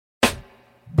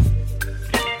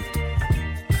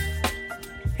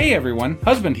Hey everyone,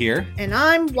 husband here. And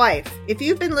I'm wife. If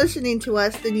you've been listening to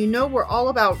us, then you know we're all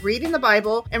about reading the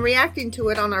Bible and reacting to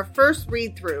it on our first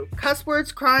read-through. Cuss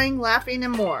words, crying, laughing,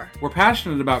 and more. We're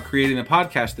passionate about creating a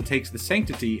podcast that takes the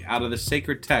sanctity out of the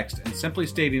sacred text and simply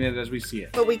stating it as we see it.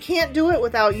 But we can't do it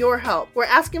without your help. We're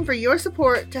asking for your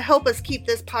support to help us keep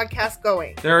this podcast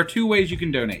going. There are two ways you can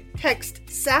donate. Text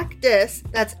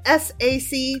SACDIS, that's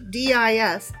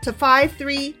SACDIS, to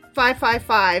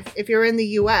 53555 if you're in the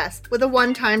U.S. with a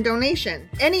one-time donation.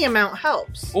 Any amount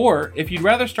helps. Or, if you'd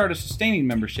rather start a sustaining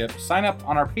membership, sign up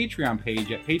on our Patreon page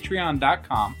at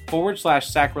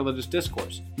patreon.com/sacrilegious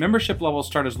discourse. Membership levels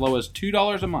start as low as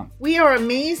 $2 a month. We are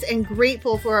amazed and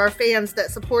grateful for our fans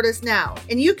that support us now,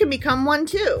 and you can become one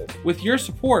too. With your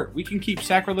support, we can keep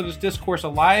Sacrilegious Discourse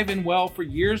alive and well for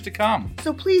years to come.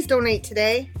 So please donate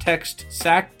today. Text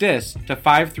SACDIS to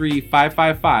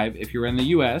 53555 if you're in the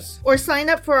U.S. Or sign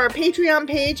up for our Patreon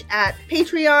page at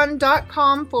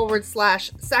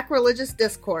patreon.com/sacrilegious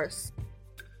discourse.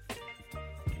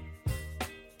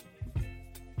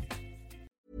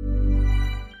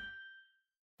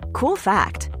 Cool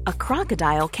fact, a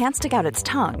crocodile can't stick out its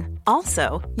tongue.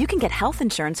 Also, you can get health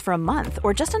insurance for a month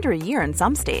or just under a year in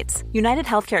some states. United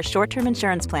Healthcare short-term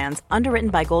insurance plans, underwritten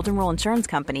by Golden Rule Insurance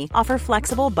Company, offer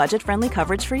flexible, budget-friendly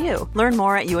coverage for you. Learn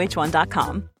more at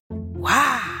uh1.com.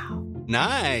 Wow.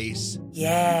 Nice.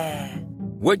 Yeah.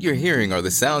 What you're hearing are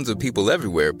the sounds of people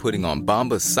everywhere putting on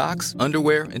Bombas socks,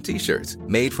 underwear, and T-shirts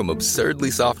made from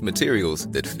absurdly soft materials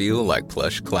that feel like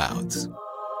plush clouds.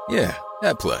 Yeah,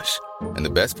 that plush. And the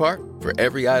best part? For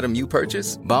every item you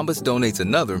purchase, Bombas donates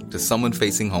another to someone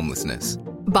facing homelessness.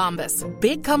 Bombas.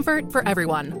 Big comfort for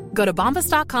everyone. Go to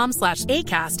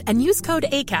bombas.com/ACAST and use code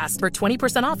ACAST for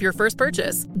 20% off your first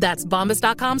purchase. That's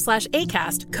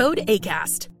bombas.com/ACAST. Code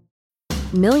ACAST.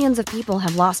 Millions of people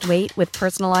have lost weight with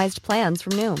personalized plans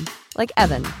from Noom. Like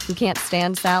Evan, who can't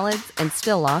stand salads and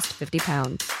still lost 50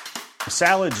 pounds.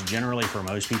 Salads generally for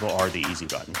most people are the easy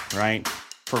button, right?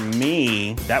 For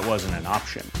me, that wasn't an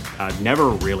option. I never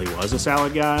really was a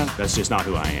salad guy. That's just not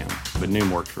who I am. But Noom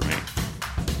worked for me.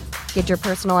 Get your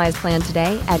personalized plan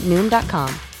today at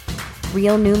Noom.com.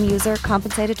 Real Noom user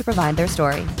compensated to provide their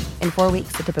story. In 4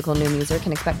 weeks, the typical Noom user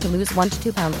can expect to lose 1 to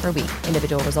 2 pounds per week.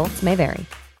 Individual results may vary.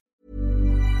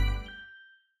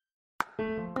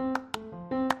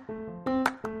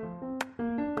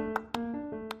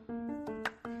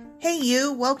 Hey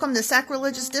you, welcome to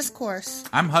Sacrilegious Discourse.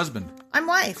 I'm husband. I'm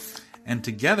wife. And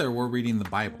together we're reading the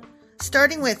Bible.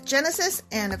 Starting with Genesis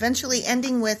and eventually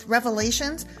ending with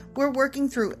Revelations, we're working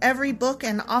through every book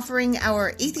and offering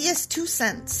our atheist 2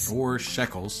 cents. Or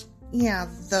shekels. Yeah,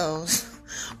 those.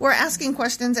 We're asking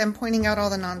questions and pointing out all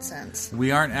the nonsense.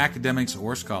 We aren't academics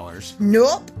or scholars.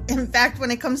 Nope. In fact,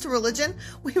 when it comes to religion,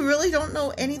 we really don't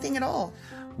know anything at all.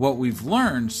 What we've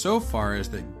learned so far is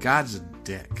that God's a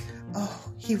dick. Oh,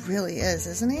 he really is,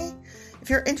 isn't he? If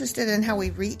you're interested in how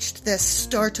we reached this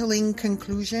startling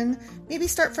conclusion, maybe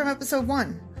start from episode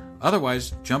 1.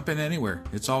 Otherwise, jump in anywhere.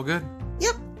 It's all good.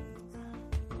 Yep.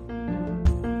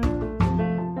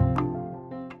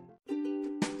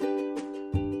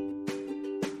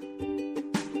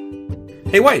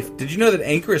 Hey wife, did you know that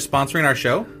Anchor is sponsoring our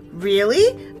show?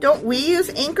 Really? Don't we use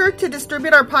Anchor to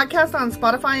distribute our podcast on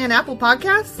Spotify and Apple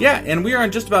Podcasts? Yeah, and we are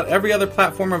on just about every other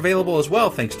platform available as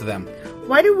well, thanks to them.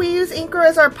 Why do we use Anchor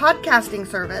as our podcasting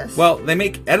service? Well, they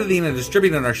make editing and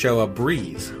distributing our show a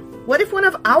breeze. What if one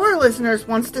of our listeners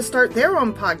wants to start their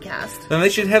own podcast? Then they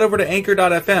should head over to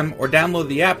anchor.fm or download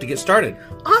the app to get started.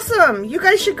 Awesome! You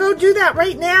guys should go do that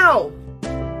right now!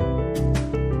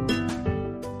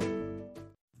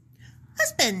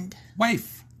 Husband.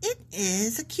 Wife. It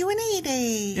is a Q&A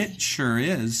day. It sure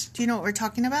is. Do you know what we're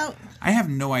talking about? I have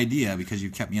no idea because you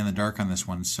kept me in the dark on this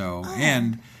one,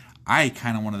 And I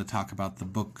kind of wanted to talk about the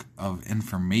Book of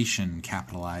Information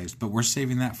capitalized, but we're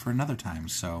saving that for another time,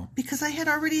 so. Because I had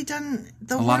already done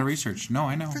a lot of research. No,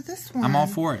 I know. For this one. I'm all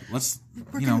for it.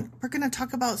 We're going to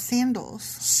talk about sandals.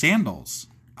 Sandals?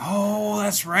 Oh,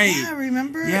 that's right. Yeah,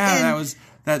 remember? Yeah, that was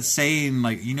that saying,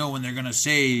 like, when they're going to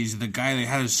say he's the guy that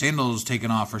had his sandals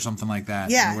taken off or something like that.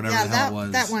 Yeah, or whatever the hell it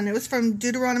was. That one. It was from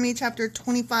Deuteronomy chapter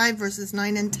 25, verses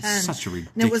 9 and 10. Such a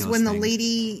ridiculous And it was when thing. the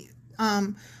lady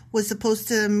was supposed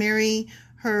to marry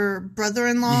her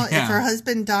brother-in-law if her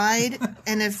husband died.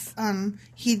 And if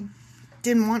he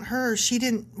didn't want her, she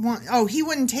didn't want... Oh, he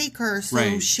wouldn't take her,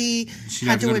 so she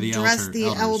had to address the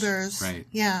elders. Right.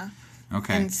 Yeah.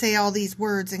 Okay. And say all these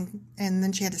words, and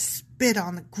then she had to spit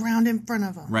on the ground in front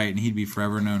of him. Right, and he'd be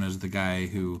forever known as the guy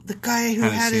who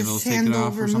had his sandal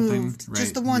removed. Right.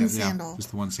 Just the one sandal. Yeah,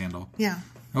 just the one sandal. Yeah.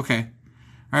 Okay.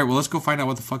 All right, well, let's go find out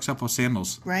what the fuck's up with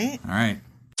sandals. Right? All right.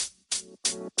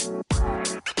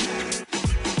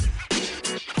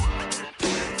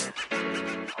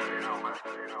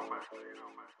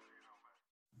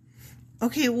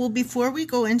 Okay, well, before we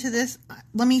go into this,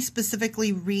 let me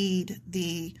specifically read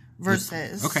the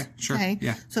verses. Okay, sure. Okay?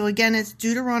 Yeah. So again, it's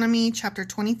Deuteronomy chapter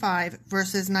 25,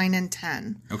 verses 9 and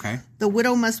 10. Okay. The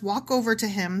widow must walk over to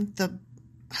him, the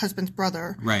husband's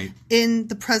brother, Right. in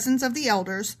the presence of the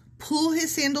elders, pull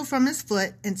his sandal from his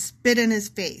foot, and spit in his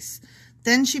face.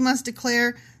 Then she must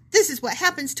declare, "This is what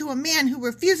happens to a man who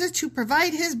refuses to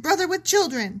provide his brother with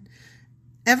children."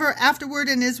 Ever afterward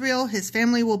in Israel, his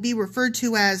family will be referred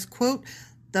to as, quote,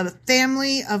 "the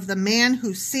family of the man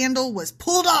whose sandal was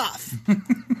pulled off."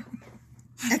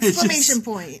 Exclamation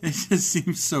point. It just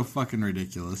seems so fucking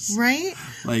ridiculous. Right?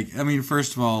 Like, I mean,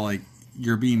 first of all, like,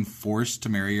 you're being forced to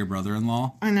marry your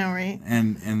brother-in-law. I know, right?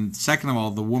 And second of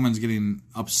all, the woman's getting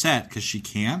upset because she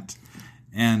can't.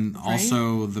 And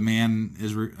also the man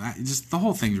is... just the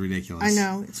whole thing's ridiculous. I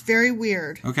know. It's very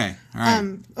weird. Okay. All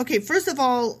right. Okay, first of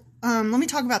all, let me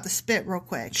talk about the spit real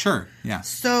quick. Sure. Yeah.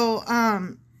 So,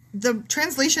 the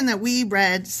translation that we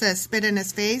read says spit in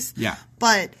his face. Yeah.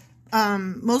 But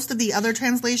most of the other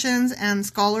translations and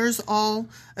scholars all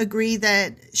agree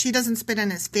that she doesn't spit in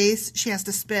his face. She has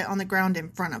to spit on the ground in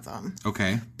front of him.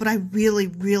 Okay. But I really,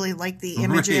 really like the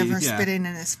imagery of her yeah. spitting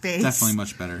in his face. Definitely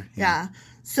much better. Yeah.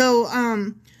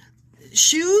 So,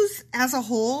 shoes as a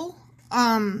whole,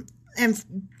 and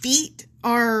feet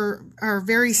are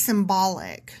very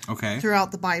symbolic. Okay.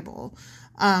 Throughout the Bible.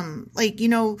 Like,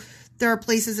 there are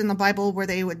places in the Bible where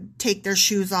they would take their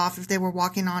shoes off if they were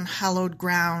walking on hallowed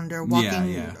ground or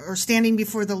walking or standing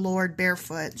before the Lord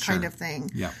barefoot kind of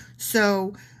thing. Yeah.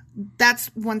 So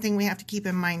that's one thing we have to keep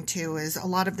in mind too, is a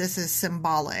lot of this is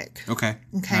symbolic. Okay.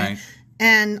 Okay. All right.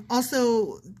 And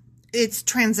also it's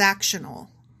transactional.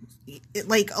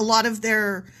 Like a lot of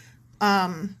their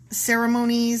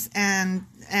ceremonies and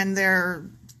their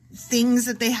things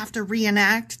that they have to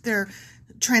reenact, they're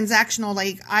transactional,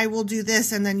 like I will do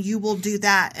this and then you will do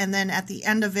that, and then at the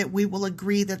end of it we will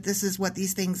agree that this is what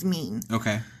these things mean.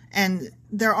 Okay. And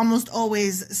they're almost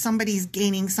always somebody's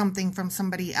gaining something from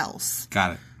somebody else.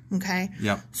 Got it. Okay.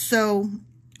 Yep. So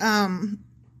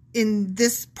in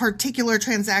this particular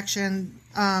transaction,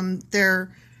 the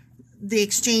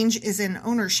exchange is in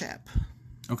ownership.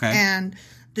 Okay. And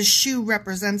the shoe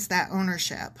represents that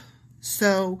ownership.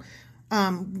 So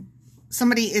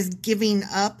somebody is giving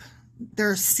up,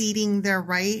 they're ceding their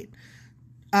right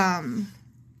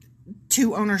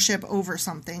to ownership over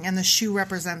something, and the shoe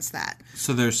represents that.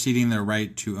 So they're ceding their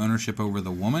right to ownership over the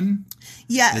woman?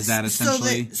 Yes. Is that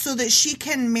essentially... So that she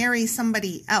can marry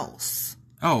somebody else.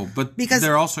 Oh, but because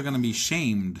they're also going to be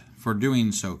shamed for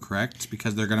doing so, correct?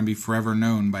 Because they're going to be forever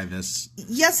known by this.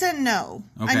 Yes and no.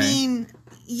 Okay. I mean,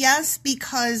 yes,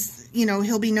 because,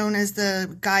 he'll be known as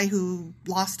the guy who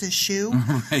lost his shoe.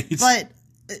 Right. But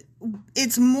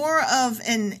it's more of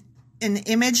an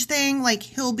image thing. Like,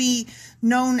 he'll be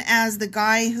known as the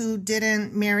guy who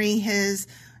didn't marry his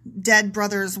dead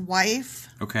brother's wife.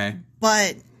 Okay.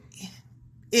 But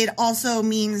it also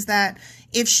means that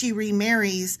if she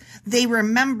remarries, they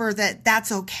remember that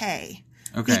that's okay.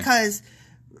 Okay. Because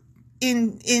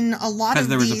in a lot of these... Because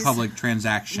there was a public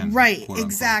transaction. Right, quote,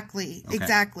 exactly, okay.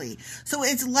 exactly. So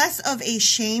it's less of a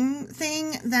shame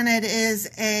thing than it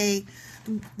is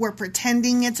we're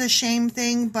pretending it's a shame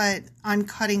thing, but I'm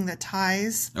cutting the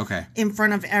ties in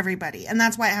front of everybody. And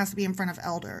that's why it has to be in front of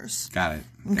elders. Got it.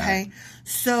 Okay?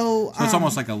 So it's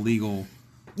almost like a legal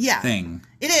thing.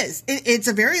 It is. It's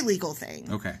a very legal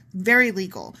thing. Okay. Very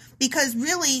legal. Because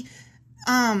really,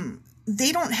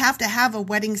 they don't have to have a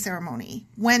wedding ceremony.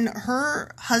 When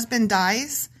her husband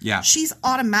dies, she's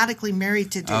automatically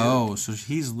married to dude. Oh, so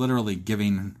he's literally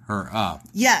giving her up.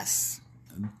 Yes.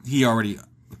 He already,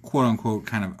 quote unquote,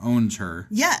 kind of owns her.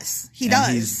 Yes, he does.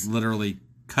 He's literally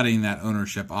cutting that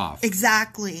ownership off.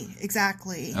 Exactly.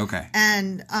 Okay.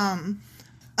 And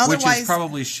otherwise, which is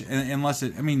probably unless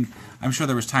it. I mean, I'm sure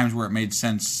there was times where it made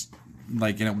sense,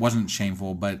 and it wasn't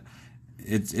shameful, but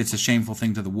it's a shameful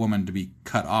thing to the woman to be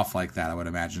cut off like that. I would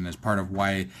imagine as part of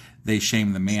why they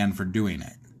shame the man for doing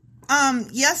it.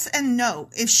 Yes and no.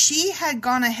 If she had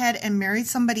gone ahead and married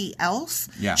somebody else,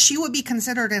 she would be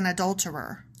considered an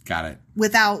adulterer. Got it.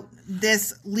 Without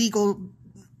this legal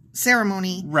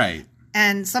ceremony. Right.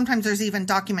 And sometimes there's even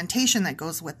documentation that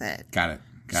goes with it. Got it.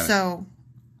 So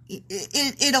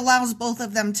it allows both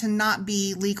of them to not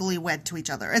be legally wed to each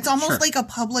other. It's almost like a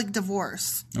public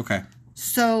divorce. Okay.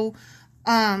 So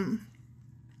it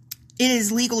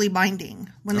is legally binding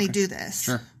when they do this.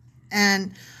 Sure.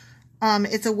 And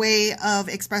it's a way of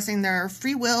expressing their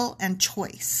free will and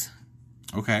choice.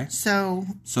 Okay. So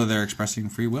they're expressing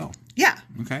free will. Yeah.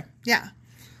 Okay. Yeah.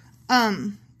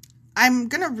 I'm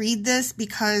going to read this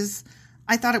because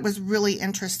I thought it was really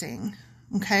interesting.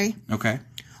 Okay? Okay.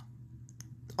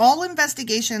 All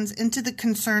investigations into the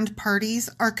concerned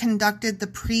parties are conducted the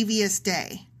previous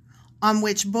day, on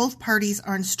which both parties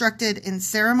are instructed in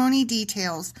ceremony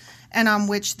details and on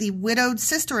which the widowed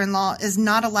sister-in-law is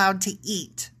not allowed to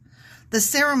eat. The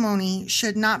ceremony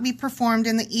should not be performed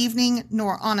in the evening,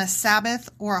 nor on a Sabbath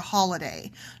or a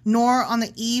holiday, nor on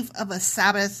the eve of a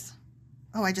Sabbath.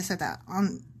 Oh, I just said that.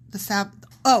 On the Sabbath.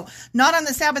 Oh, not on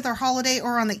the Sabbath or holiday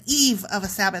or on the eve of a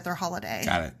Sabbath or holiday.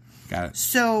 Got it.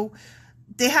 So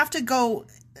they have to go,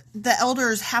 the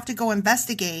elders have to go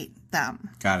investigate them.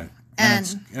 Got it.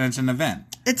 And it's an event.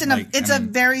 It's a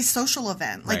very social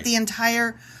event. Like the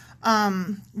entire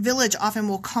village often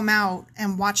will come out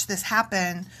and watch this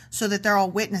happen so that they're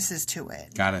all witnesses to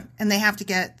it. Got it. And they have to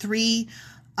get 3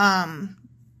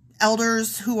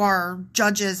 elders who are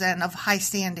judges and of high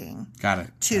standing. Got it.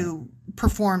 To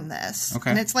perform this.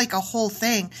 Okay. And it's like a whole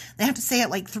thing. They have to say it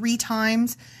like 3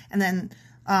 times, and then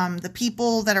the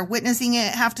people that are witnessing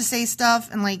it have to say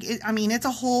stuff, and like it's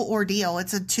a whole ordeal.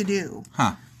 It's a to-do.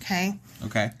 Huh. Okay.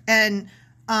 And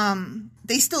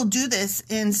they still do this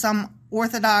in some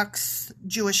Orthodox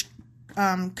Jewish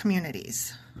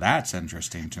communities. That's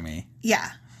interesting to me.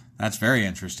 Yeah. That's very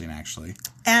interesting, actually.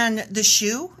 And the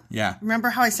shoe? Yeah. Remember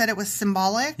how I said it was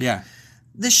symbolic? Yeah.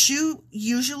 The shoe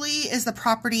usually is the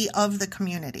property of the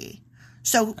community.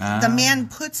 So the man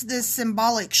puts this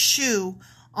symbolic shoe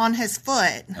on his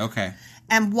foot. Okay.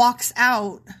 And walks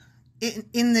out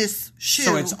in this shoe.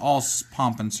 So it's all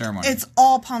pomp and ceremony. It's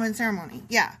all pomp and ceremony.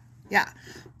 Yeah.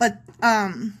 But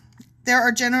there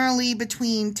are generally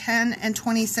between 10 and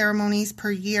 20 ceremonies per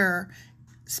year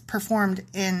performed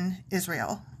in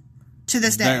Israel to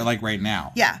this day. They're like right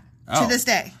now. Yeah. To this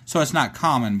day. So it's not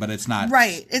common, but it's not...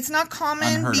 Right. It's not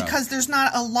common because there's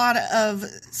not a lot of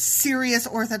serious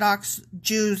Orthodox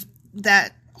Jews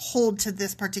that hold to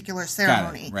this particular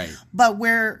ceremony. Got it. Right. But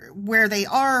where they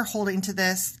are holding to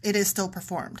this, it is still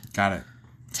performed. Got it.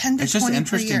 10 to 20 per year. It's just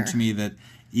interesting to me that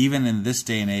even in this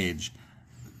day and age,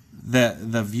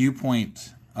 the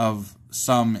viewpoint of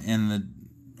some in the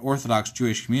Orthodox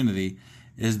Jewish community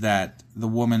is that the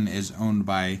woman is owned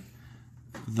by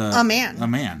a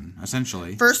man,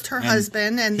 essentially. First her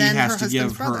husband, and then her husband's brother. He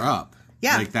has to give her up.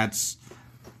 Yeah. Like that.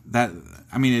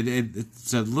 I mean,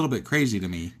 it's a little bit crazy to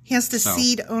me. He has to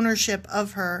cede ownership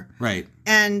of her. Right.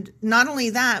 And not only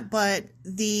that, but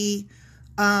the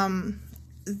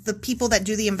people that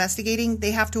do the investigating,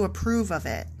 they have to approve of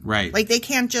it. Right. Like, they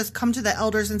can't just come to the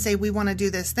elders and say, we want to do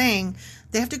this thing.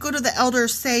 They have to go to the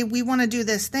elders, say, we want to do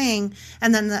this thing.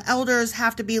 And then the elders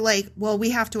have to be like, well,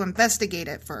 we have to investigate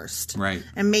it first. Right.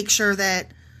 And make sure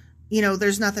that,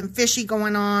 there's nothing fishy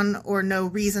going on or no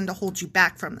reason to hold you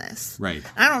back from this. Right.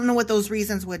 I don't know what those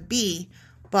reasons would be,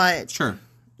 but... Sure.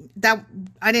 That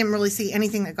I didn't really see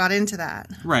anything that got into that.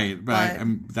 Right. But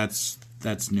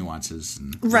that's nuances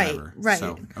and whatever. Right.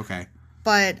 So, okay.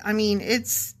 But, I mean,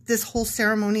 it's this whole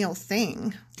ceremonial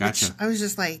thing. Gotcha. Which I was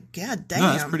just like, God damn.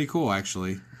 No, that's pretty cool,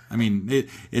 actually. I mean,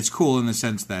 it's cool in the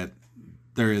sense that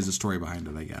there is a story behind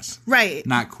it, I guess. Right.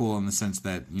 Not cool in the sense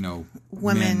that,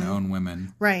 women men own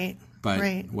women. Right.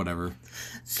 But whatever.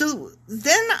 So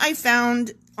then I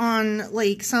found on,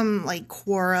 like, some, like,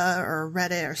 Quora or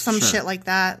Reddit or some shit like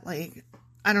that, like...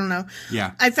 I don't know.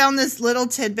 Yeah. I found this little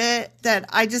tidbit that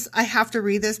I have to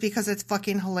read this because it's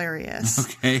fucking hilarious.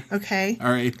 Okay. Okay. All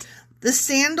right. The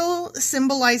sandal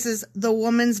symbolizes the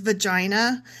woman's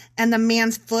vagina and the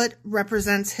man's foot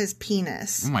represents his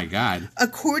penis. Oh my God.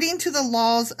 According to the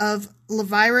laws of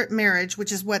Levirate marriage,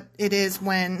 which is what it is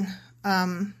when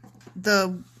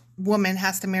the woman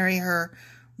has to marry her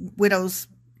widow's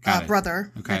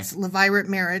brother. Okay. It's Levirate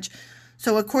marriage.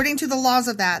 So according to the laws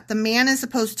of that, the man is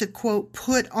supposed to, quote,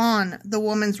 put on the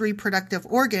woman's reproductive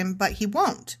organ, but he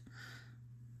won't.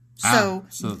 So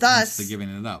thus, that's the giving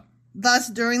it up. Thus,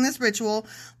 during this ritual,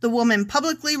 the woman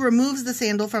publicly removes the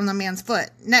sandal from the man's foot.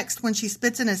 Next, when she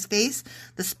spits in his face,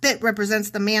 the spit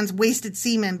represents the man's wasted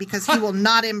semen because he will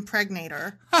not impregnate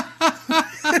her.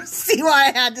 See why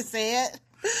I had to say it?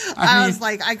 I was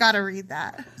like, I gotta read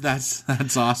that.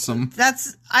 That's awesome.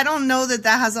 I don't know that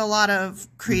has a lot of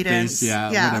credence. Yeah,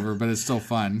 whatever, but it's still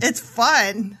fun. It's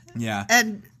fun. Yeah.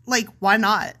 And, like, why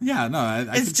not? Yeah, no,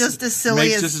 it's just as silly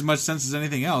makes just as much sense as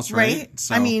anything else, right?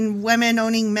 So, I mean, women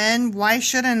owning men, why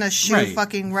shouldn't a shoe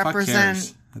fucking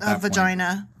represent a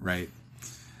vagina? Point. Right.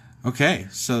 Okay,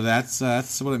 so that's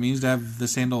what it means to have the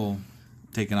sandal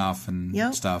taken off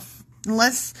and stuff.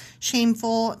 Less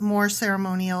shameful, more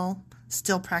ceremonial.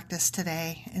 Still practiced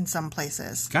today in some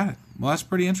places. Got it. Well, that's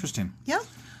pretty interesting. Yeah.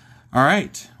 All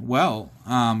right. Well,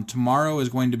 tomorrow is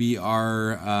going to be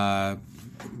our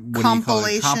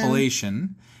compilation.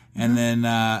 Compilation. And then,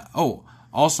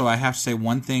 Also, I have to say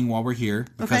one thing while we're here,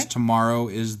 because tomorrow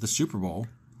is the Super Bowl.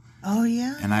 Oh,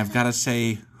 yeah. And I've got to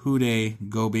say, Hooday,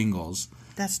 go Bengals.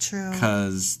 That's true.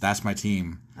 Because that's my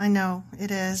team. I know,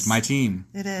 it is. It's my team.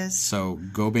 It is. So,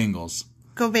 go Bengals.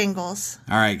 Go Bengals.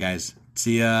 All right, guys.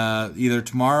 See ya either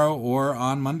tomorrow or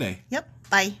on Monday. Yep.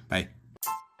 Bye. Bye.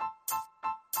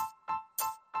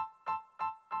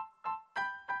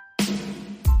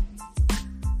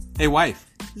 Hey, wife.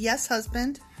 Yes,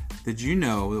 husband. Did you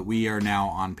know that we are now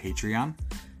on Patreon?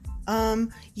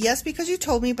 Yes, because you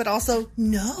told me, but also,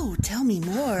 no, tell me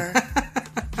more.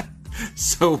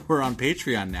 So we're on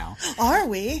Patreon now. Are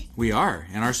we? We are.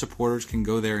 And our supporters can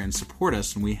go there and support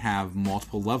us, and we have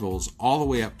multiple levels all the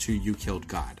way up to You Killed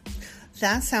God.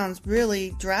 That sounds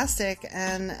really drastic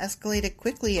and escalated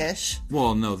quickly-ish.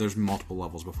 Well, no, there's multiple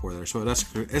levels before there. So it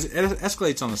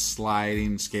escalates on a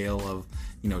sliding scale of,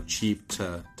 cheap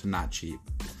to not cheap.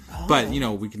 Oh. But,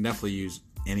 we can definitely use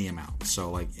any amount.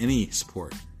 So, any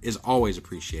support is always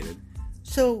appreciated.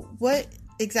 So what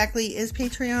exactly is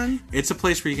Patreon? It's a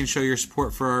place where you can show your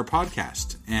support for our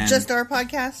podcast. And just our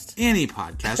podcast? Any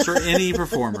podcast or any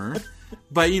performer.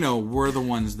 But, we're the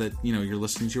ones that, you're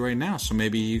listening to right now. So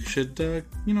maybe you should,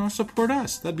 support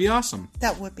us. That'd be awesome.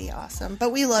 That would be awesome.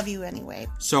 But we love you anyway.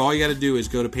 So all you got to do is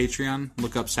go to Patreon,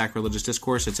 look up Sacrilegious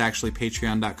Discourse. It's actually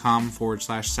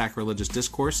patreon.com/sacrilegious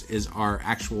discourse is our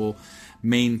actual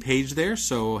main page there.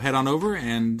 So head on over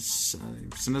and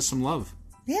send us some love.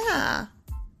 Yeah.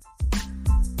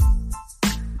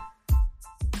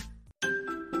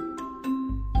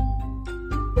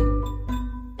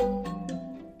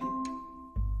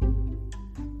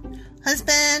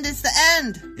 Husband, it's the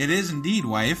end. It is indeed,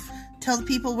 wife. Tell the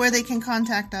people where they can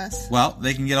contact us. Well,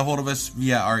 they can get a hold of us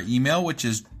via our email, which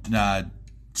is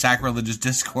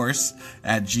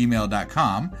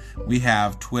sacrilegiousdiscourse@gmail.com. We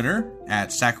have Twitter at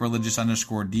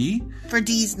sacrilegious_D. For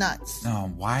D's nuts.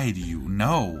 Oh, why do you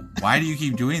know? Why do you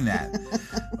keep doing that?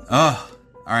 Ugh.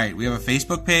 All right, we have a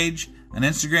Facebook page, an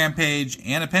Instagram page,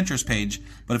 and a Pinterest page.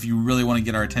 But if you really want to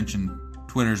get our attention,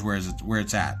 Twitter's where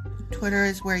it's at. Twitter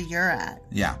is where you're at.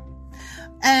 Yeah.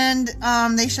 And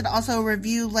they should also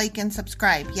review, like, and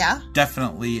subscribe, yeah?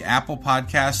 Definitely. Apple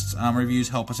Podcasts reviews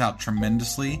help us out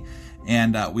tremendously.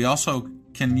 And we also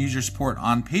can use your support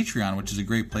on Patreon, which is a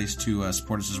great place to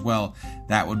support us as well.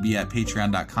 That would be at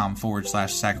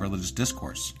patreon.com/sacrilegious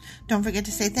discourse. Don't forget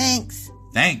to say thanks.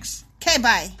 Thanks. Okay,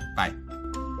 bye. Bye.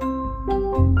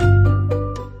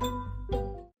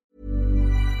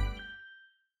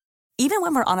 Even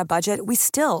when we're on a budget, we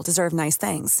still deserve nice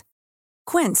things.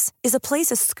 Quince is a place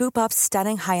to scoop up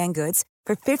stunning high-end goods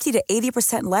for 50 to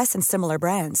 80% less than similar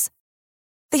brands.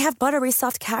 They have buttery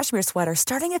soft cashmere sweaters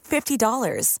starting at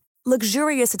 $50,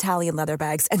 luxurious Italian leather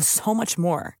bags, and so much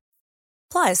more.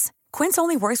 Plus, Quince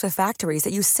only works with factories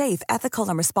that use safe, ethical,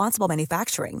 and responsible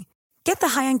manufacturing. Get the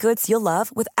high-end goods you'll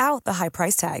love without the high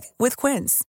price tag with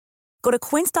Quince. Go to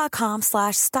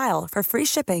quince.com/style for free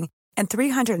shipping and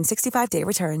 365-day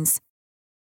returns.